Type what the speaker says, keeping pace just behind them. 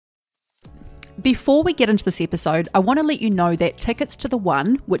Before we get into this episode, I want to let you know that tickets to The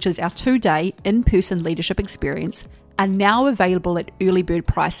One, which is our 2-day in-person leadership experience, are now available at early bird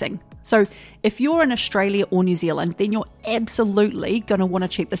pricing. So if you're in Australia or New Zealand, then you're absolutely going to want to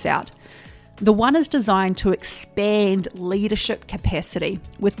check this out. The One is designed to expand leadership capacity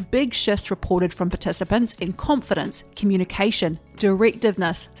with big shifts reported from participants in confidence, communication,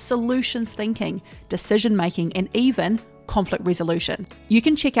 directiveness, solutions thinking, decision making, and even conflict resolution. You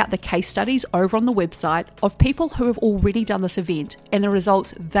can check out the case studies over on the website of people who have already done this event and the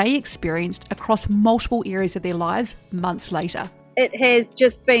results they experienced across multiple areas of their lives months later. It has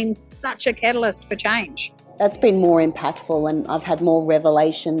just been such a catalyst for change. That's been more impactful, and I've had more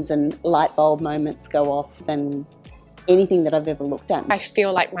revelations and light bulb moments go off than anything that I've ever looked at. I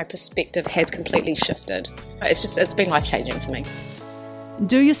feel like my perspective has completely shifted. It's been life-changing for me.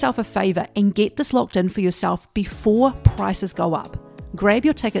 Do yourself a favour and get this locked in for yourself before prices go up. Grab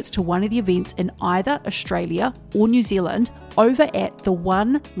your tickets to one of the events in either Australia or New Zealand over at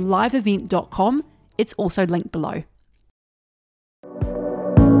theoneliveevent.com. It's also linked below.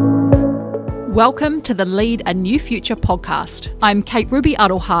 Welcome to the Lead a New Future podcast. I'm Kate Ruby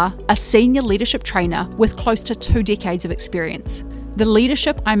Aroha, a senior leadership trainer with close to 2 decades of experience. The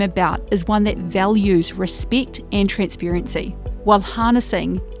leadership I'm about is one that values respect and transparency, while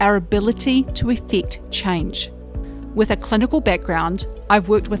harnessing our ability to effect change. With a clinical background, I've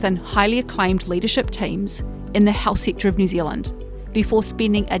worked within highly acclaimed leadership teams in the health sector of New Zealand, before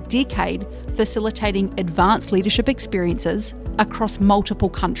spending a decade facilitating advanced leadership experiences across multiple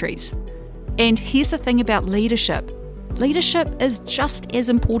countries. And here's the thing about leadership. Leadership is just as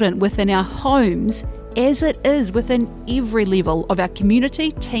important within our homes as it is within every level of our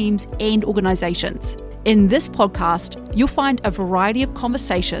community, teams, and organisations. In this podcast, you'll find a variety of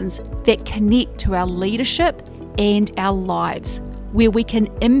conversations that connect to our leadership and our lives, where we can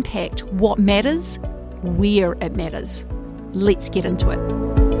impact what matters, where it matters. Let's get into it.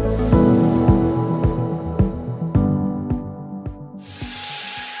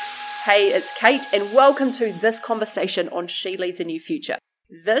 Hey, it's Kate, and welcome to this conversation on She Leads a New Future.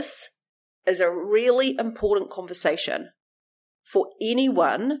 This is a really important conversation for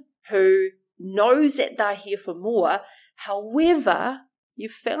anyone who knows that they're here for more. However, you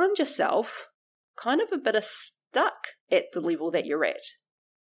found yourself kind of a bit stuck at the level that you're at.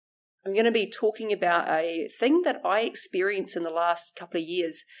 I'm going to be talking about a thing that I experienced in the last couple of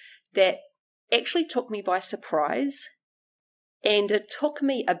years that actually took me by surprise, and it took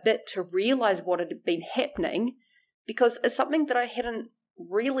me a bit to realize what had been happening, because it's something that I hadn't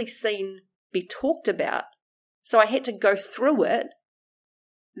really seen be talked about. So I had to go through it,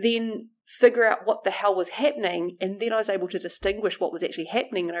 then figure out what the hell was happening, and then I was able to distinguish what was actually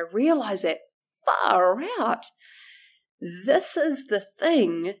happening, and I realized that far out, this is the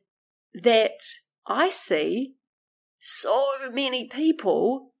thing that I see so many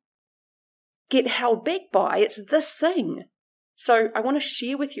people get held back by. It's this thing. So I want to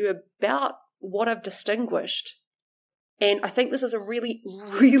share with you about what I've distinguished. And I think this is a really,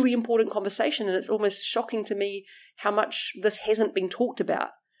 really important conversation, and it's almost shocking to me how much this hasn't been talked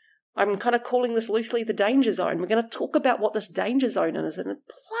about. I'm kind of calling this loosely the danger zone. We're going to talk about what this danger zone is, and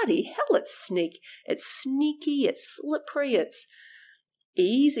bloody hell, it's sneaky, it's slippery, it's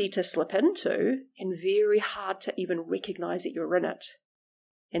easy to slip into, and very hard to even recognize that you're in it.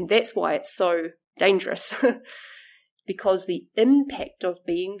 And that's why it's so dangerous, because the impact of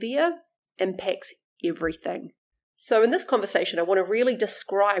being there impacts everything. So in this conversation, I want to really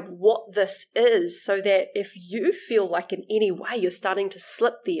describe what this is, so that if you feel like in any way you're starting to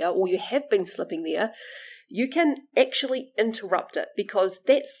slip there, or you have been slipping there, you can actually interrupt it, because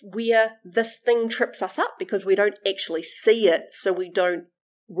that's where this thing trips us up, because we don't actually see it, so we don't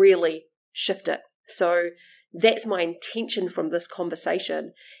really shift it. So that's my intention from this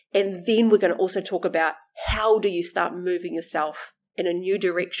conversation. And then we're going to also talk about how do you start moving yourself in a new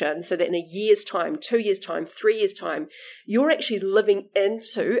direction, so that in a year's time, 2 years' time, 3 years' time, you're actually living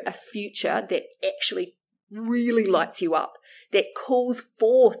into a future that actually really lights you up, that calls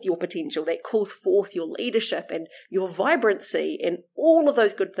forth your potential, that calls forth your leadership and your vibrancy and all of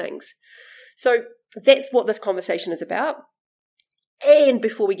those good things. So that's what this conversation is about. And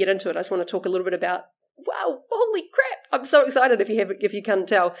before we get into it, I just want to talk a little bit about, wow, holy crap, I'm so excited if you can't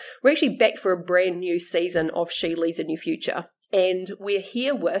tell. We're actually back for a brand new season of She Leads a New Future. And we're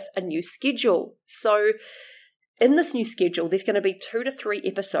here with a new schedule. So in this new schedule, there's going to be 2 to 3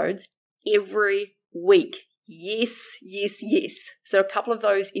 episodes every week. Yes. So a couple of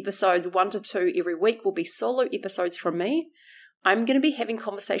those episodes, 1 to 2 every week, will be solo episodes from me. I'm going to be having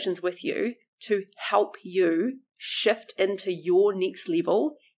conversations with you to help you shift into your next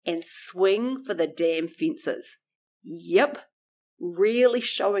level and swing for the damn fences. Yep, really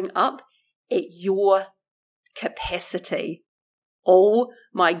showing up at your capacity. Oh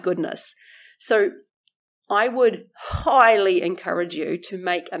my goodness. So I would highly encourage you to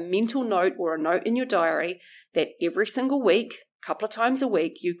make a mental note or a note in your diary that every single week, a couple of times a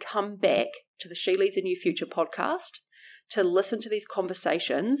week, you come back to the She Leads a New Future podcast to listen to these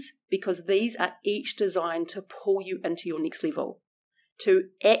conversations, because these are each designed to pull you into your next level, to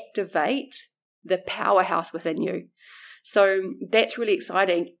activate the powerhouse within you. So that's really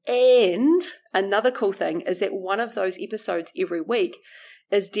exciting. And another cool thing is that one of those episodes every week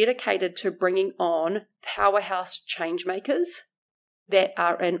is dedicated to bringing on powerhouse change makers that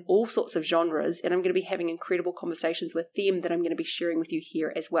are in all sorts of genres, and I'm going to be having incredible conversations with them that I'm going to be sharing with you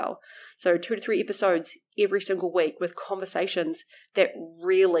here as well. So 2 to 3 episodes every single week with conversations that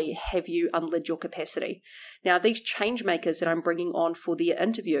really have you unleash your capacity. Now, these change makers that I'm bringing on for their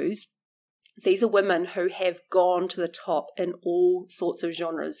interviews, these are women who have gone to the top in all sorts of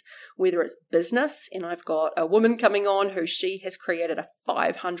genres, whether it's business, and I've got a woman coming on who she has created a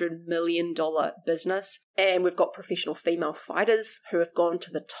 $500 million business, and we've got professional female fighters who have gone to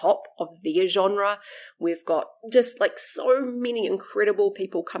the top of their genre. We've got just like so many incredible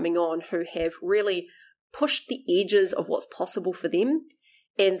people coming on who have really pushed the edges of what's possible for them,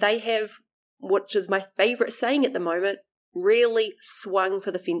 and they have, which is my favorite saying at the moment, really swung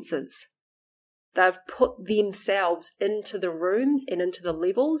for the fences. They've put themselves into the rooms and into the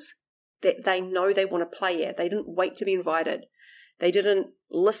levels that they know they want to play at. They didn't wait to be invited. They didn't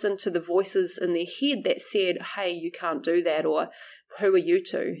listen to the voices in their head that said, hey, you can't do that, or who are you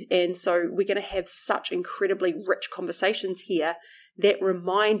to? And so we're going to have such incredibly rich conversations here that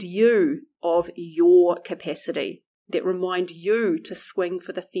remind you of your capacity, that remind you to swing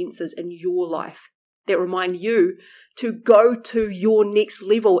for the fences in your life, that remind you to go to your next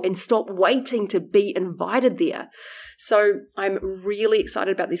level and stop waiting to be invited there. So I'm really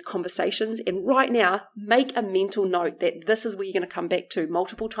excited about these conversations. And right now, make a mental note that this is where you're going to come back to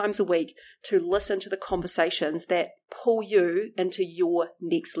multiple times a week to listen to the conversations that pull you into your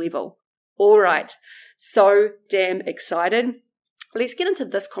next level. All right. So damn excited. Let's get into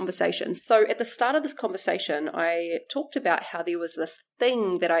this conversation. So at the start of this conversation, I talked about how there was this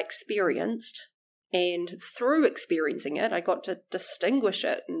thing that I experienced, and through experiencing it, I got to distinguish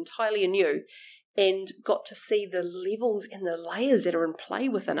it entirely anew and got to see the levels and the layers that are in play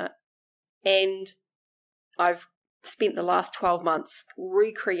within it. And I've spent the last 12 months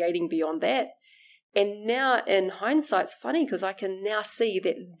recreating beyond that. And now in hindsight, it's funny because I can now see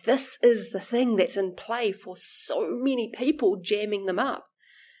that this is the thing that's in play for so many people, jamming them up.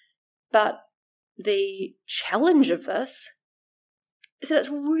 But the challenge of this is that it's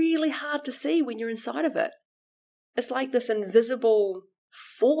really hard to see when you're inside of it. It's like this invisible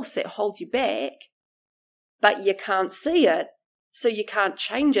force that holds you back, but you can't see it, so you can't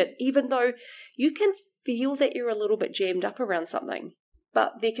change it, even though you can feel that you're a little bit jammed up around something.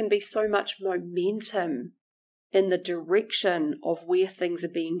 But there can be so much momentum in the direction of where things are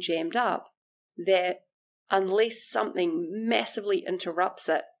being jammed up that unless something massively interrupts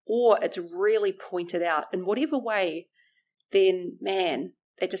it, or it's really pointed out in whatever way, then man,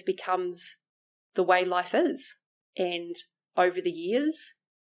 it just becomes the way life is. And over the years,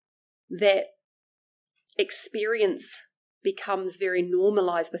 that experience becomes very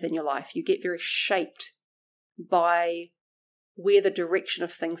normalized within your life. You get very shaped by where the direction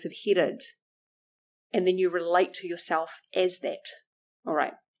of things have headed, and then you relate to yourself as that. All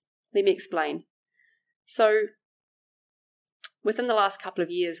right, let me explain. So within the last couple of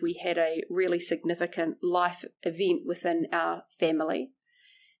years, we had a really significant life event within our family.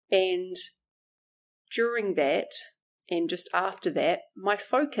 And during that, and just after that, my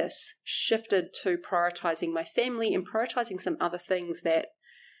focus shifted to prioritizing my family and prioritizing some other things that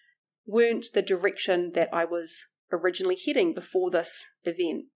weren't the direction that I was originally heading before this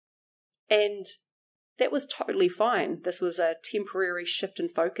event. And that was totally fine. This was a temporary shift in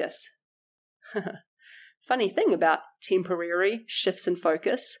focus. Funny thing about temporary shifts in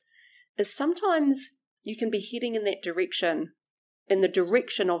focus is sometimes you can be heading in that direction, in the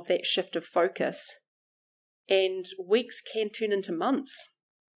direction of that shift of focus, and weeks can turn into months.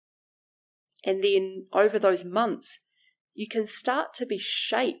 And then over those months, you can start to be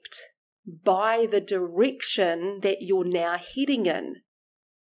shaped by the direction that you're now heading in.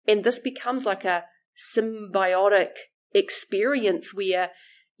 And this becomes like a symbiotic experience where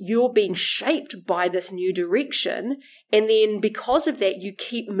you're being shaped by this new direction, and then because of that, you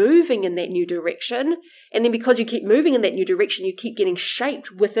keep moving in that new direction, and then because you keep moving in that new direction, you keep getting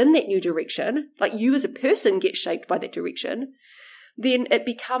shaped within that new direction, like you as a person get shaped by that direction. then it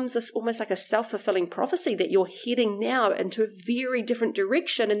becomes this almost like a self-fulfilling prophecy that you're heading now into a very different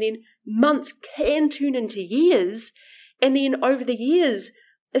direction. And then months can turn into years. And then over the years,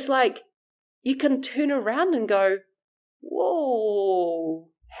 it's like you can turn around and go, whoa,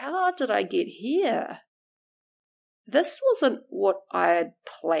 how did I get here? This wasn't what I had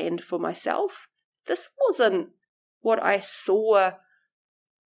planned for myself. This wasn't what I saw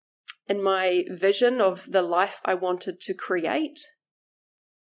in my vision of the life I wanted to create.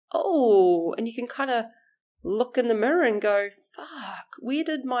 Oh, and you can kind of look in the mirror and go, fuck, where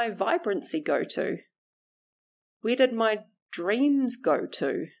did my vibrancy go to? Where did my dreams go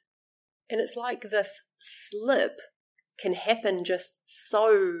to? And it's like this slip can happen just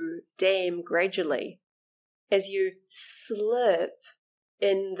so damn gradually as you slip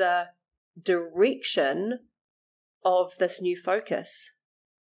in the direction of this new focus.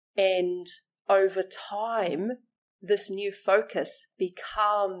 And over time, this new focus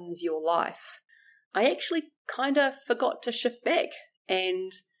becomes your life. I actually kind of forgot to shift back,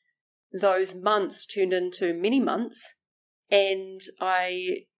 and those months turned into many months. And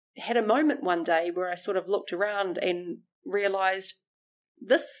I had a moment one day where I sort of looked around and realized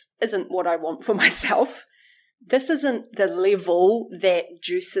this isn't what I want for myself. This isn't the level that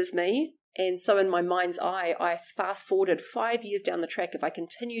juices me. And so in my mind's eye, I fast forwarded 5 years down the track. If I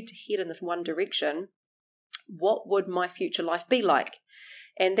continued to head in this one direction, what would my future life be like?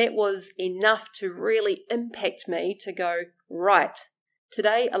 And that was enough to really impact me to go, right,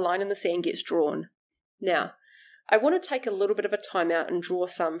 today a line in the sand gets drawn. Now, I want to take a little bit of a time out and draw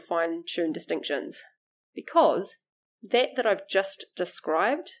some fine-tuned distinctions, because that I've just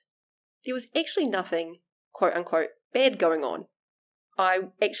described, there was actually nothing, quote-unquote, bad going on. I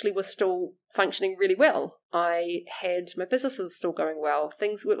actually was still functioning really well. I had, my business was still going well.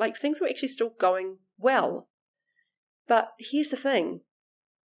 Things were actually still going well. But here's the thing.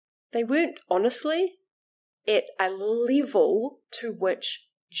 They weren't honestly at a level to which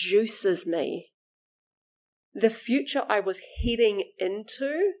juices me. The future I was heading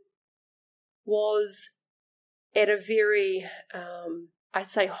into was at a very, I'd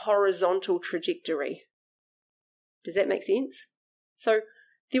say, horizontal trajectory. Does that make sense? So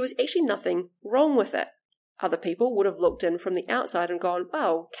there was actually nothing wrong with it. Other people would have looked in from the outside and gone,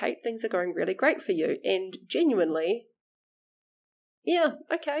 wow, Kate, things are going really great for you. And genuinely, yeah,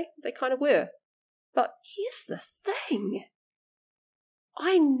 okay, they kind of were. But here's the thing.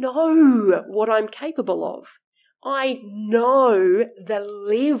 I know what I'm capable of. I know the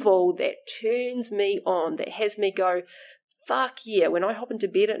level that turns me on, that has me go, fuck yeah, when I hop into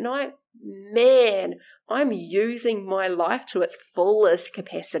bed at night, man, I'm using my life to its fullest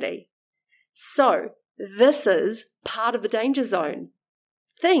capacity. So this is part of the danger zone.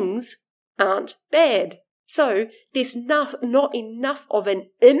 Things aren't bad. So there's not enough of an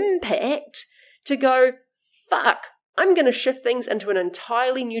impact to go, fuck, I'm going to shift things into an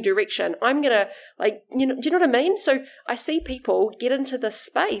entirely new direction. I'm going to, do you know what I mean? So I see people get into this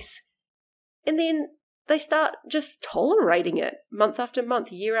space and then they start just tolerating it month after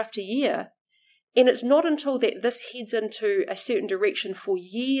month, year after year. And it's not until that this heads into a certain direction for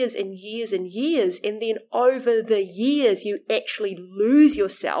years and years and years, and then over the years you actually lose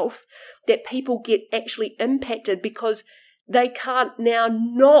yourself, that people get actually impacted because they can't now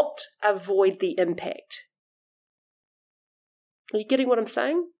not avoid the impact. Are you getting what I'm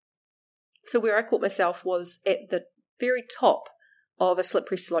saying? So where I caught myself was at the very top of a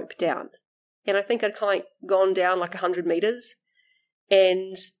slippery slope down. And I think I'd kind of gone down like 100 meters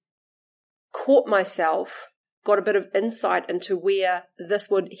and caught myself, got a bit of insight into where this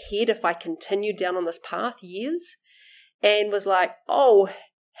would head if I continued down on this path years, and was like, oh,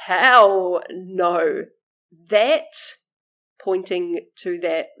 hell no. That, pointing to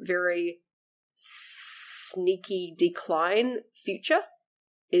that very sneaky decline future,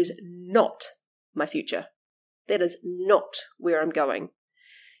 is not my future. That is not where I'm going.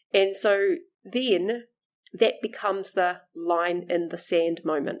 And so then that becomes the line in the sand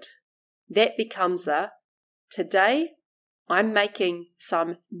moment. That becomes the, today I'm making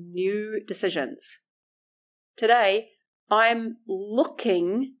some new decisions. Today I'm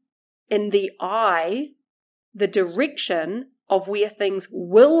looking in the eye, the direction of where things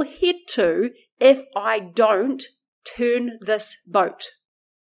will head to if I don't turn this boat.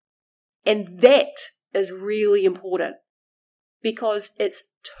 And that is really important, because it's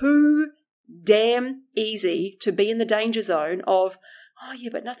too damn easy to be in the danger zone of, oh yeah,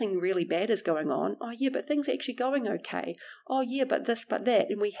 but nothing really bad is going on. Oh yeah, but things are actually going okay. Oh yeah, but this, but that.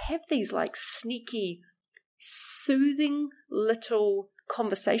 And we have these like sneaky, soothing little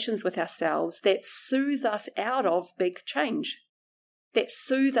conversations with ourselves that soothe us out of big change. that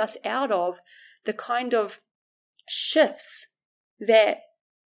soothe us out of the kind of shifts that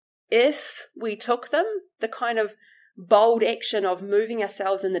if we took them, the kind of bold action of moving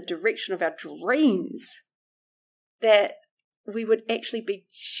ourselves in the direction of our dreams, that we would actually be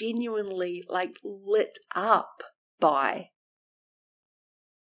genuinely like lit up by.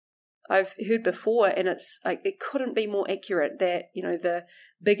 I've heard before, and it's like it couldn't be more accurate, that, you know, the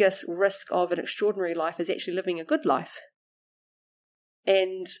biggest risk of an extraordinary life is actually living a good life.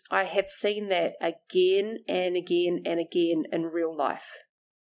 And I have seen that again and again and again in real life.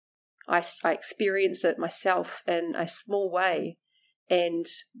 I experienced it myself in a small way and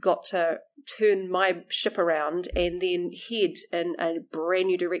got to turn my ship around and then head in a brand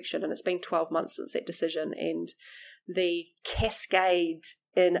new direction. And it's been 12 months since that decision, and the cascade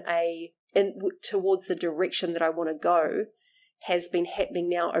towards the direction that I want to go has been happening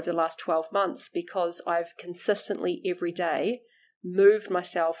now over the last 12 months, because I've consistently every day moved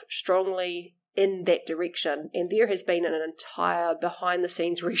myself strongly in that direction. And there has been an entire behind the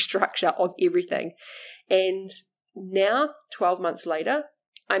scenes restructure of everything. And now, 12 months later,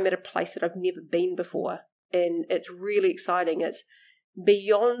 I'm at a place that I've never been before. And it's really exciting. It's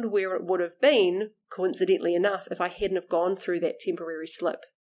beyond where it would have been, coincidentally enough, if I hadn't have gone through that temporary slip.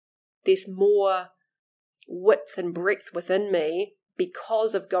 There's more width and breadth within me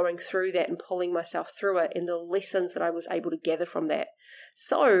because of going through that and pulling myself through it, and the lessons that I was able to gather from that.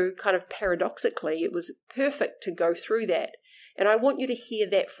 So, kind of paradoxically, it was perfect to go through that. And I want you to hear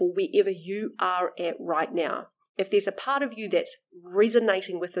that for wherever you are at right now. If there's a part of you that's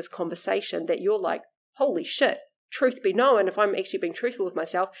resonating with this conversation, that you're like, holy shit, truth be known, if I'm actually being truthful with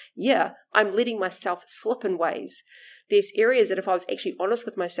myself, yeah, I'm letting myself slip in ways. There's areas that if I was actually honest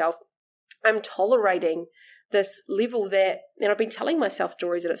with myself, I'm tolerating this level that, and I've been telling myself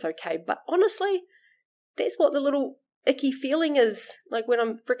stories that it's okay, but honestly, that's what the little icky feeling is, like when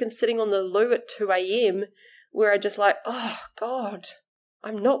I'm freaking sitting on the loo at 2 a.m, where I just like, oh God,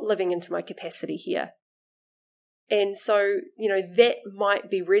 I'm not living into my capacity here. And so, you know, that might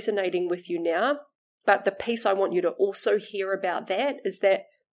be resonating with you now, but the piece I want you to also hear about that is that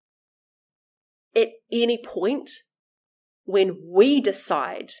at any point when we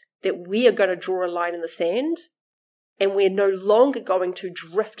decide that we are going to draw a line in the sand and we're no longer going to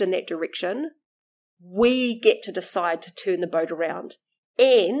drift in that direction, we get to decide to turn the boat around.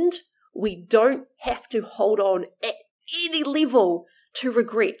 And we don't have to hold on at any level to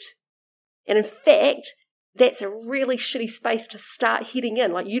regret. And in fact, that's a really shitty space to start heading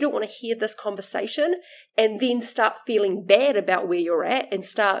in. Like, you don't want to hear this conversation and then start feeling bad about where you're at and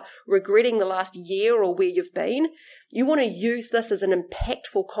start regretting the last year or where you've been. You want to use this as an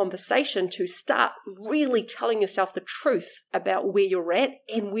impactful conversation to start really telling yourself the truth about where you're at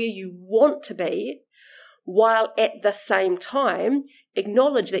and where you want to be, while at the same time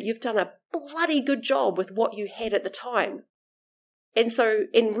acknowledge that you've done a bloody good job with what you had at the time. And so,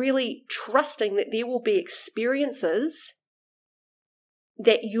 in really trusting that there will be experiences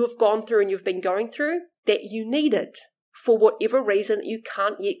that you have gone through and you've been going through that you needed for whatever reason that you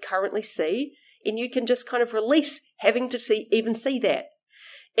can't yet currently see, and you can just kind of release having to see that.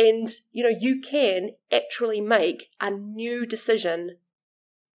 And, you know, you can actually make a new decision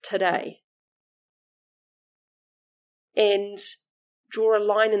today and draw a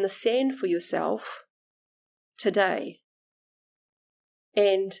line in the sand for yourself today.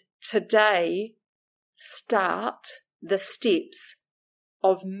 And today, start the steps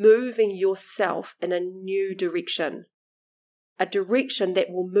of moving yourself in a new direction, a direction that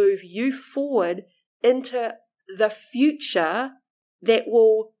will move you forward into the future that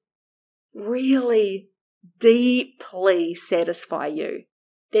will really deeply satisfy you,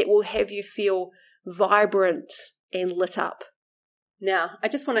 that will have you feel vibrant and lit up. Now, I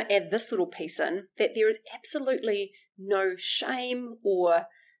just want to add this little piece in, that there is absolutely no shame or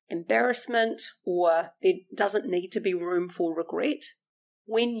embarrassment, or there doesn't need to be room for regret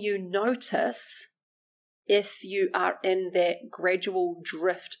when you notice if you are in that gradual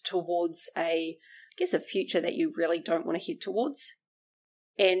drift towards a future that you really don't want to head towards.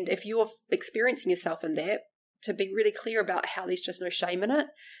 And if you're experiencing yourself in that, to be really clear about how there's just no shame in it,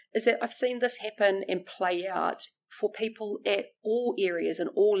 is that I've seen this happen and play out for people at all areas and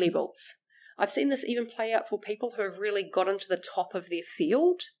all levels. I've seen this even play out for people who have really gotten to the top of their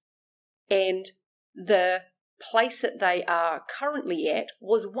field, and the place that they are currently at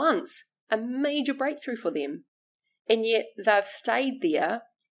was once a major breakthrough for them. And yet they've stayed there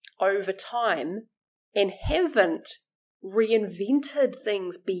over time and haven't reinvented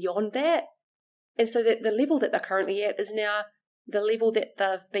things beyond that. And so that the level that they're currently at is now the level that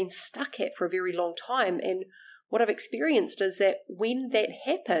they've been stuck at for a very long time. And what I've experienced is that when that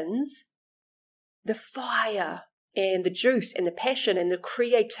happens, the fire and the juice and the passion and the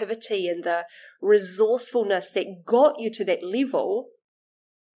creativity and the resourcefulness that got you to that level,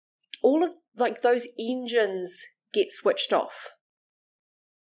 all of like those engines get switched off.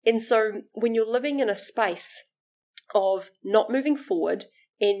 And so when you're living in a space of not moving forward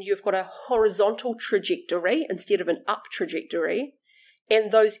and you've got a horizontal trajectory instead of an up trajectory, and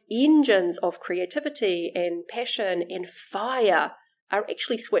those engines of creativity and passion and fire are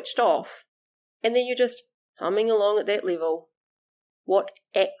actually switched off, and then you're just humming along at that level, what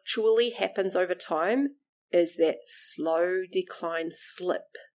actually happens over time is that slow decline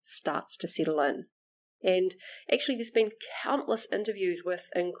slip starts to settle in. And actually there's been countless interviews with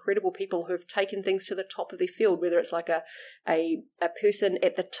incredible people who have taken things to the top of their field, whether it's like a person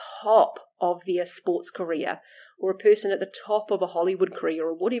at the top of their sports career or a person at the top of a Hollywood career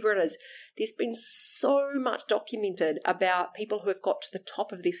or whatever it is. There's been so much documented about people who have got to the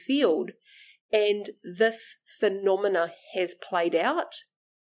top of their field, and this phenomena has played out,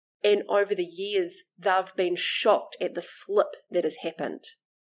 and over the years they've been shocked at the slip that has happened.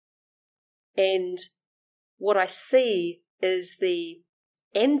 And what I see is the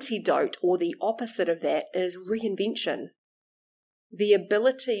antidote, or the opposite of that, is reinvention. The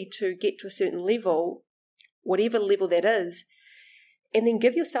ability to get to a certain level, whatever level that is, and then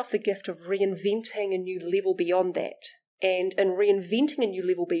give yourself the gift of reinventing a new level beyond that. And in reinventing a new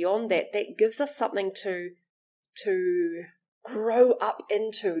level beyond that, that gives us something to grow up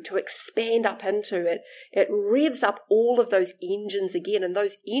into, to expand up into. It revs up all of those engines again, and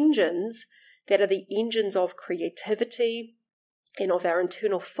those engines that are the engines of creativity and of our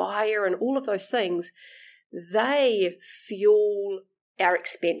internal fire and all of those things, they fuel our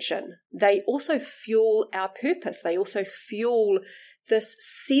expansion. They also fuel our purpose. They also fuel this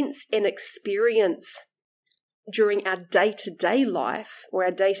sense and experience during our day-to-day life, or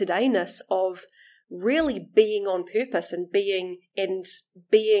our day-to-dayness, of really being on purpose and being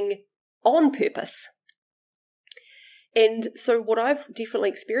on purpose. And so what I've definitely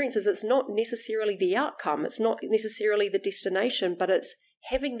experienced is it's not necessarily the outcome, it's not necessarily the destination, but it's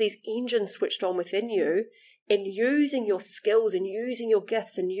having these engines switched on within you and using your skills and using your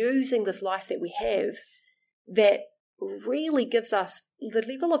gifts and using this life that we have that really gives us the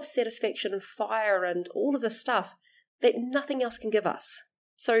level of satisfaction and fire and all of this stuff that nothing else can give us.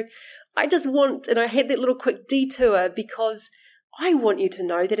 So I just want, and I had that little quick detour because I want you to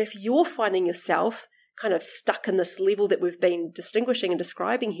know that if you're finding yourself kind of stuck in this level that we've been distinguishing and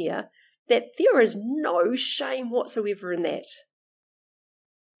describing here, that there is no shame whatsoever in that.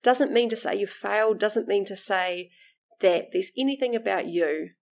 Doesn't mean to say you failed, doesn't mean to say that there's anything about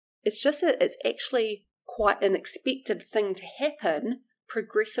you. It's just that it's actually quite an expected thing to happen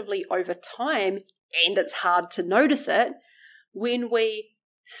progressively over time, and it's hard to notice it when we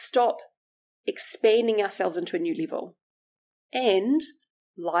stop expanding ourselves into a new level. And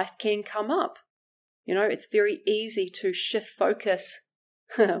life can come up. You know, it's very easy to shift focus,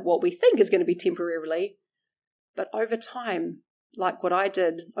 what we think is going to be temporarily, but over time, like what I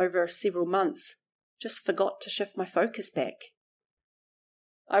did over several months, just forgot to shift my focus back.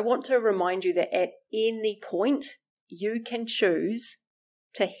 I want to remind you that at any point, you can choose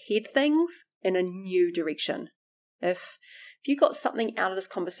to head things in a new direction. If you got something out of this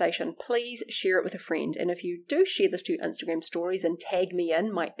conversation, please share it with a friend. And if you do share this to your Instagram stories and tag me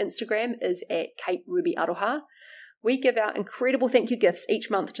in, my Instagram is at Kate Ruby Aroha. We give out incredible thank you gifts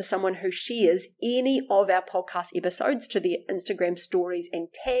each month to someone who shares any of our podcast episodes to their Instagram stories and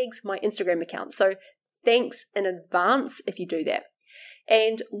tags my Instagram account. So thanks in advance if you do that.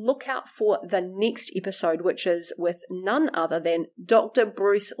 And look out for the next episode, which is with none other than Dr.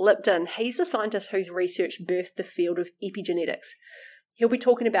 Bruce Lipton. He's a scientist whose research birthed the field of epigenetics. He'll be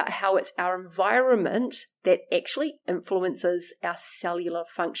talking about how it's our environment that actually influences our cellular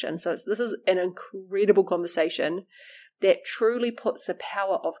function. So this is an incredible conversation that truly puts the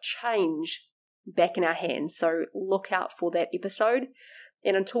power of change back in our hands. So look out for that episode.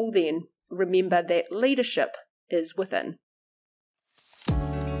 And until then, remember that leadership is within.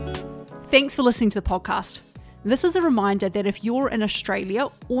 Thanks for listening to the podcast. This is a reminder that if you're in Australia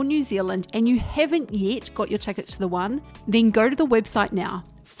or New Zealand and you haven't yet got your tickets to the one, then go to the website now,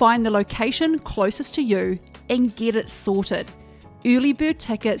 find the location closest to you and get it sorted. Early bird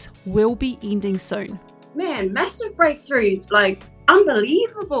tickets will be ending soon. Man, massive breakthroughs, like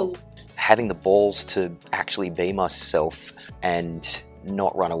unbelievable. Having the balls to actually be myself and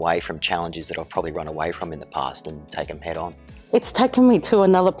not run away from challenges that I've probably run away from in the past and take them head on. It's taken me to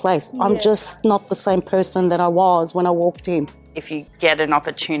another place. I'm just not the same person that I was when I walked in. If you get an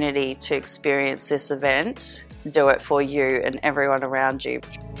opportunity to experience this event, do it for you and everyone around you.